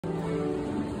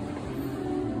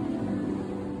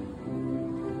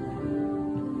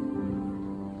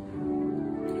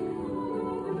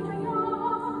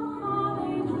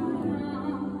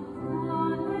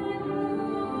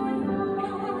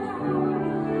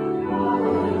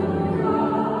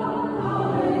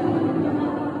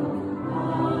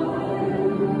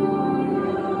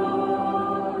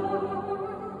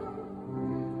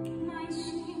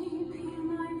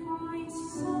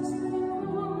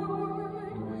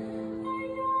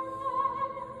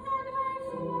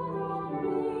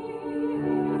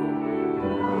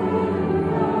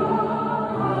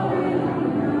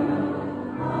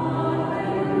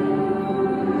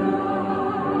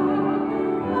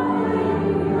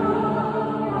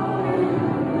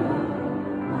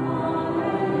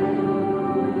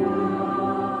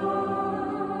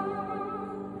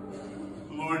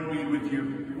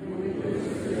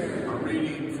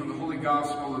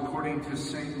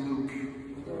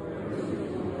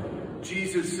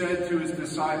Jesus said to his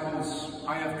disciples,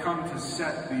 I have come to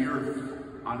set the earth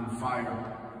on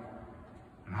fire.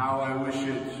 And how I wish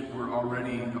it were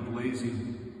already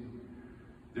ablazing.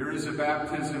 There is a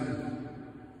baptism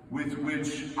with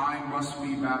which I must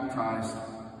be baptized.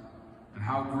 And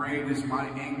how great is my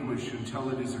anguish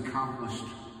until it is accomplished.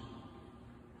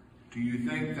 Do you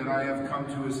think that I have come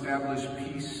to establish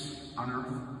peace on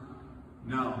earth?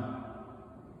 No.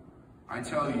 I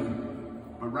tell you,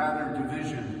 but rather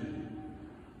division.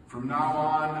 From now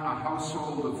on, a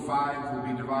household of 5 will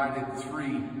be divided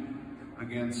 3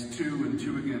 against 2 and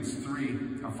 2 against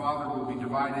 3. A father will be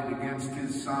divided against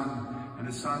his son and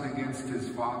a son against his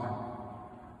father.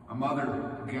 A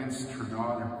mother against her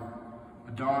daughter.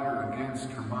 A daughter against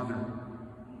her mother.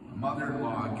 A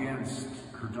mother-in-law against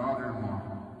her daughter-in-law.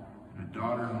 And a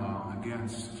daughter-in-law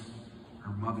against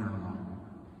her mother-in-law.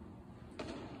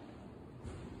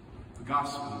 The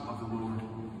Gospel of the Lord.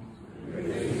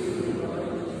 Praise to you,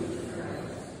 Lord Jesus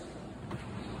Christ.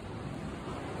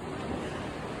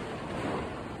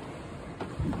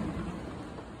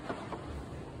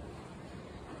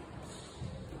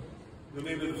 In the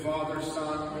name of the Father,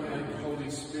 Son, and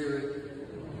Holy Spirit.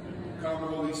 Come,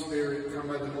 Holy Spirit, come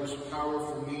by the most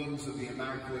powerful means of the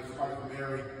Immaculate Heart of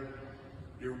Mary,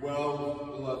 your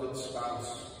well-beloved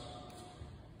spouse.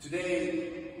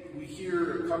 Today, we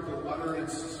hear a couple of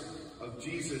utterances of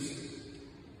Jesus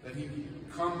that he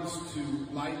comes to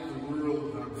light the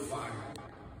world on fire.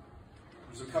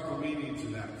 There's a couple meanings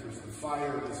in that. There's the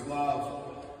fire of his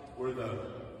love, where the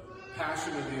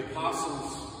passion of the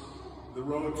apostles, the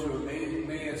road to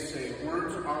Emmaus, say,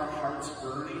 weren't our hearts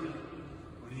burning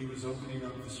when he was opening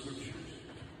up the scriptures?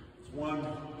 It's one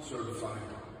sort of fire.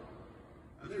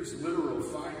 And there's literal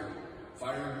fire.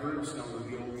 Fire and brimstone of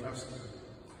the Old Testament.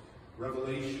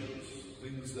 Revelations,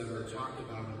 things that are talked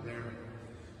about in there.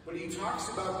 But he talks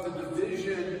about the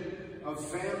division of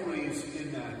families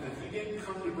in that he didn't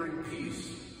come to bring peace.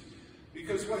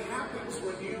 Because what happens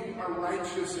when you are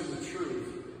righteous in the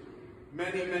truth,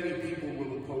 many, many people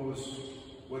will oppose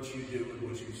what you do and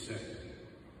what you say.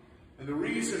 And the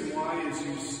reason why is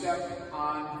you step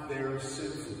on their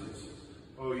sinfulness.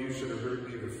 Oh, you should have heard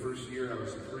me the first year I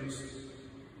was a priest.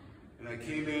 And I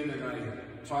came in and I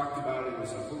talked about it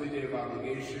was a holy day of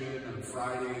obligation on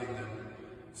Friday, and then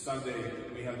Sunday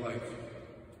we had like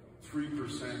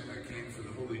 3% that came for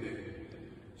the holy day.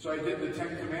 So I did the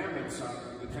Ten Commandments.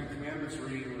 The Ten Commandments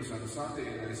reading was on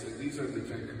Sunday, and I said, these are the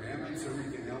Ten Commandments.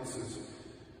 Everything else is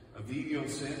a venial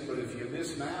sin, but if you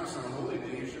miss Mass on a holy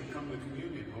day, you should come to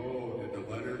communion. Oh, did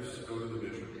the letters go to the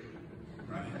bishop?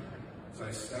 Right? So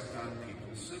I stepped on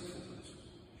people's sinfulness.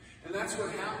 And that's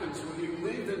what happens when you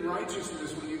live in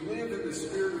righteousness, when you live in the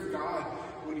Spirit of God,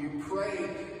 when you pray,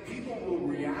 people will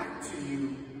react to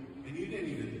you, and you didn't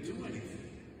even do anything.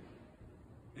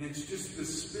 And it's just the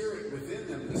spirit within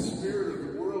them, the spirit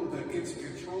of the world that gets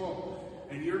control.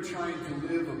 And you're trying to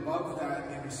live above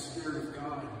that in the Spirit of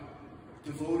God,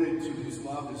 devoted to his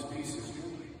love, his peace, his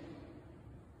joy.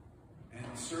 And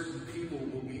certain people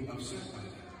will be upset by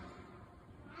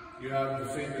that. You have the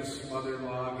famous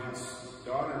mother-in-law against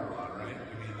daughter-in-law, right?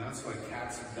 I mean, that's like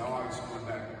cats and dogs going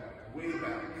back, way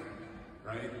back,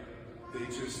 right? They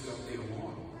just don't get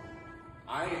along.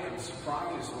 I am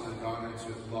surprised when a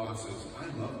daughter-in-law says, I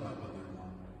love my mother-in-law.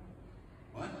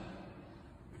 What?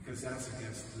 Because that's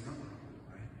against the norm,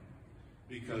 right?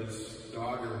 Because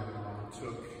daughter-in-law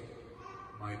took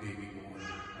my baby boy.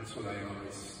 That's what I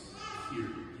always hear.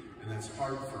 And that's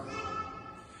hard for me.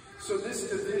 So this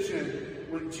division,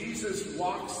 when Jesus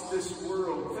walks this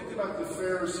world, think about the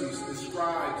Pharisees, the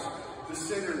scribes, the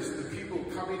sinners, the people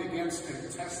coming against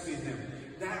him, testing him.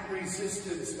 That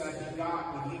resistance that he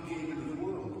got when he came into the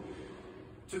world.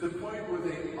 To the point where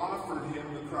they offered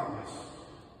him the cross.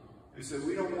 They said,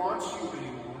 we don't want you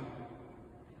anymore.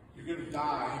 You're going to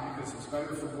die because it's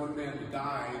better for one man to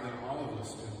die than all of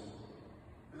us do.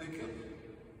 And they killed him.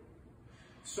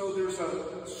 So there's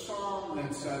a psalm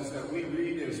that says that we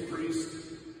read as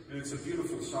priests, and it's a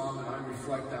beautiful psalm, and I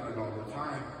reflect on it all the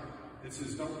time. It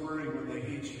says, don't worry when they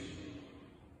hate you,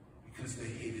 because they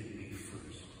hated me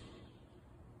first.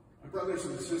 My brothers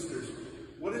and sisters,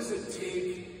 what does it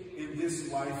take in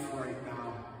this life right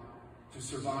now to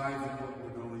survive in what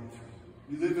we're going through?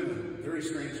 We live in a very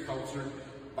strange culture.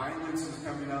 Violence is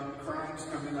coming up, crime's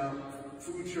coming up,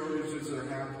 food shortages are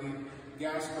happening,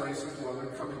 gas prices, well,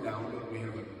 they're coming down, but we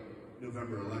have a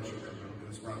November election coming up,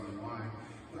 that's probably why.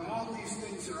 But all these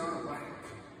things are out of whack,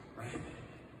 right?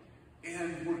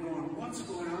 And we're going, what's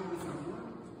going on with our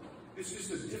world? It's just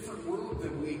a different world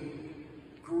than we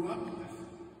grew up with.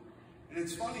 And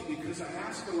it's funny because I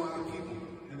ask a lot of people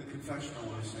in the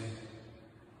confessional, I say,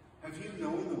 have you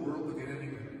known the world again?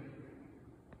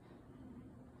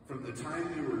 the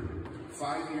time you were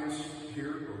 5 years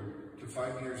here or to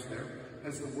 5 years there,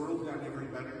 has the world gotten any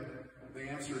better? The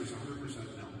answer is 100%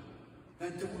 no.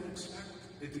 Then don't expect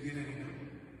it to get any better.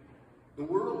 The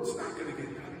world's not going to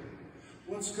get better.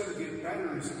 What's going to get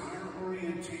better is our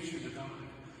orientation to God,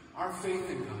 our faith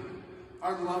in God,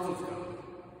 our love of God.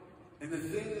 And the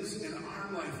things in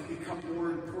our life become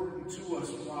more important to us.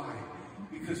 Why?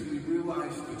 Because we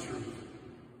realize the truth.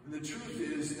 And the truth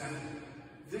is that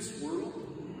this world,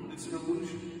 it's an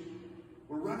illusion.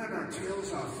 We're running our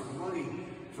tails off for money,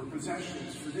 for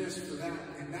possessions, for this, for that.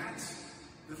 And that's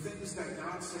the things that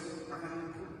God said are not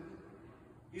important.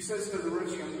 He says to the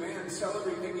rich young man, sell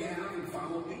everything you have and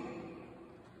follow me.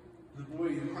 The boy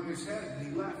hung his head and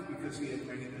he left because he had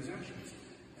many possessions.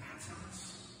 That's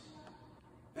us.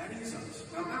 That is us.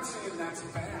 Now, I'm not saying that's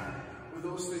bad or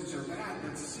those things are bad,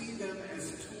 but see them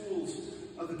as tools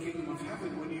of the kingdom of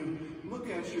heaven. When you look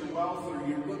at your wealth or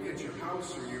you look at your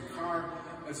house or your car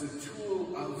as a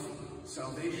tool of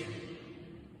salvation,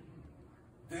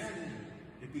 then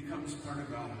it becomes part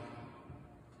of God.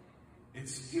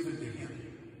 It's given to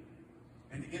Him.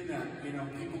 And in that,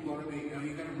 people go to me,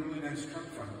 you got a really nice truck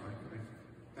front, right?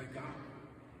 Thank God.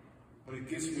 But it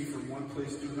gets me from one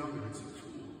place to another. It's a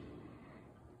tool.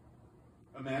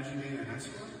 Imagine being an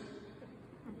escort.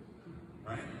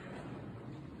 Right?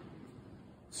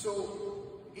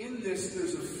 So, in this,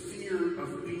 there's a fear of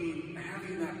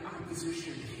having that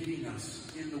opposition hitting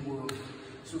us in the world.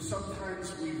 So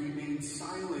sometimes we remain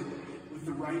silent with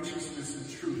the righteousness and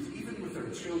truth, even with our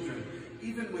children,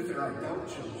 even with our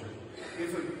adult children.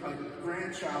 If a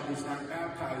grandchild is not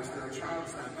baptized or a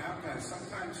child's not baptized,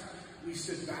 sometimes we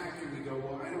sit back and we go,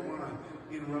 well, I don't want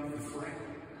to interrupt the fray.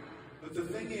 But the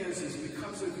thing is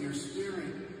because of your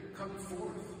Spirit, come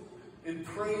forth and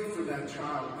pray for that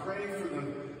child. Pray for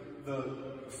the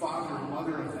father and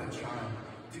mother of that child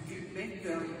to make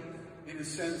them, in a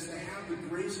sense, to have the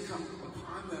grace come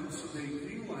upon them so they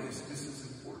realize this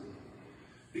is important.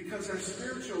 Because our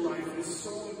spiritual life is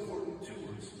so important to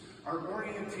us. Our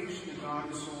orientation to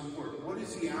God is so important. What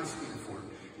is He asking for?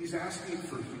 He's asking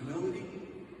for humility.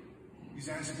 He's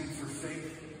asking for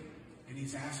faith. And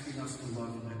He's asking us to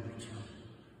love Him in return.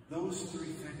 Those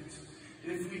three things.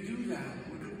 And if we do that,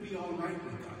 we're going to be all right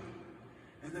with God.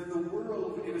 And then the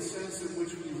world, in a sense in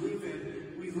which we live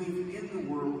in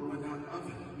the world, but not of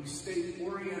it. We stay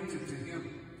oriented to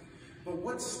Him. But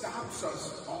what stops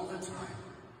us all the time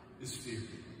is fear.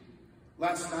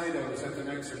 Last night I was at the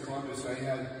Knights of Columbus. I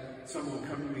had someone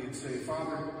come to me and say,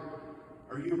 Father,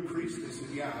 are you a priest? I said,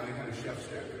 yeah, I had a chef's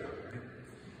jacket on, right?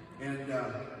 And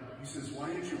he says,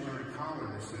 why aren't you wearing a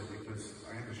collar? I said, because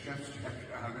I have a chef's jacket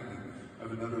on and I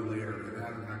have another layer of that.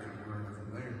 I'm not going to wear another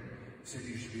layer. He said,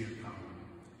 you should be in a collar.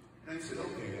 And I said,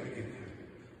 okay, I get that.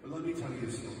 But let me tell you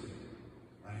a story,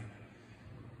 right?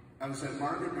 I was at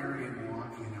Margaret Mary in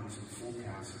Milwaukee and I was in full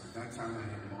cassock. At that time I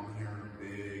had long hair,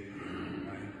 big,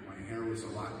 my hair was a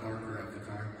lot darker at the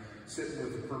time. Sitting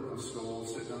with a purple stole,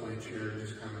 sitting on my chair,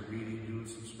 just kind of reading, doing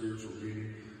some spiritual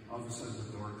reading. All of a sudden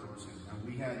the door comes in. Now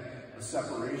we had a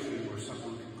separation where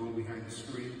someone could go behind the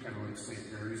screen, kind of like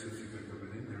St. Mary's if you could have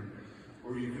been in there,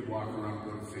 or you could walk around,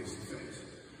 go to face to face.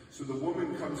 So the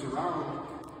woman comes around,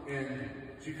 and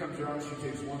she comes around, she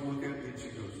takes one look at me, and she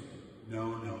goes,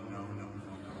 no.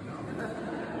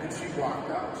 And she walked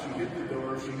out. She hit the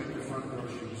door, she hit the front door,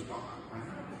 she was gone. Right?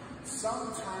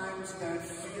 Sometimes that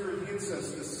fear hits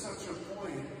us to such a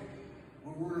point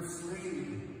where we're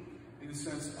afraid, in a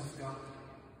sense, of God.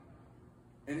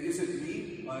 And is it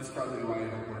me? Well, that's probably why I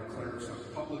don't wear clerics on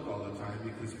public all the time,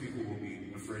 because people will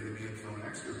be afraid of me and throwing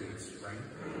extra bits,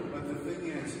 right? But the thing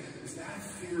is that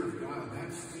fear of God,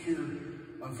 that fear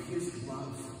of His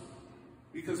love.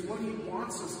 Because what He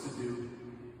wants us to do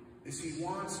is He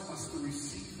wants us to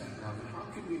receive that love. And how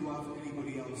can we love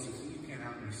anybody else if we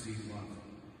cannot receive love?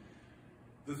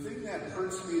 The thing that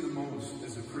hurts me the most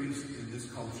as a priest in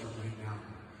this culture right now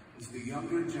is the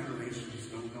younger generations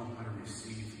don't know how to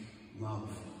receive love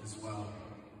as well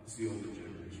as the older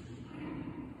generation.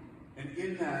 And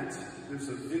in that, there's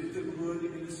a victimhood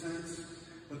in a sense,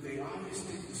 but they always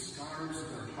take the scars of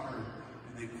their heart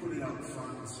and they put it out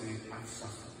front and say, I've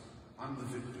suffered. I'm the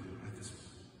victim at this point.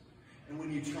 And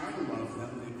when you try to love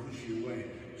them, they push you away.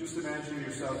 Just imagine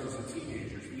yourself as a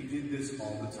teenager. We did this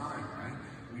all the time, right?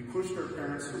 We pushed our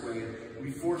parents away. We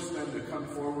forced them to come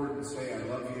forward and say, I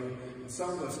love you. And some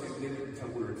of us didn't get it until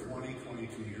we were 20,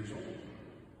 22 years old.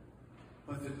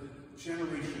 But the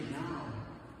generation now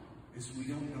is we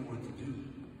don't know what to do.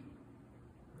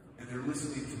 And they're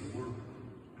listening to the world.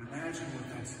 And imagine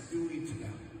what that's doing to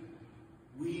them.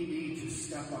 We need to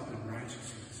step up in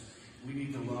righteousness. We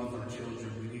need to love our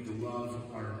children. We need to love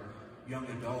our, young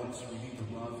adults, we need to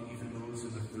love even those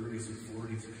in the 30s and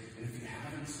 40s. And if you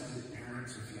haven't said it,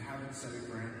 parents, if you haven't said it,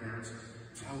 grandparents,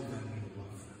 tell them you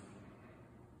love them.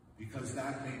 Because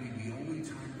that may be the only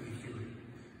time they hear it.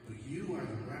 But you are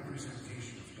the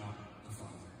representation of God the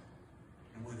Father.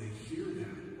 And when they hear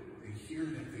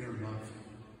that they are loved,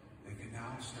 they can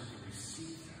now start to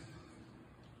receive that love.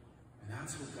 And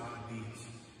that's what God needs,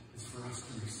 is for us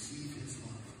to receive his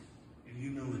love in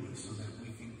humility so that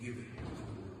we can give it to the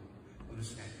world. Let us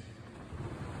stand.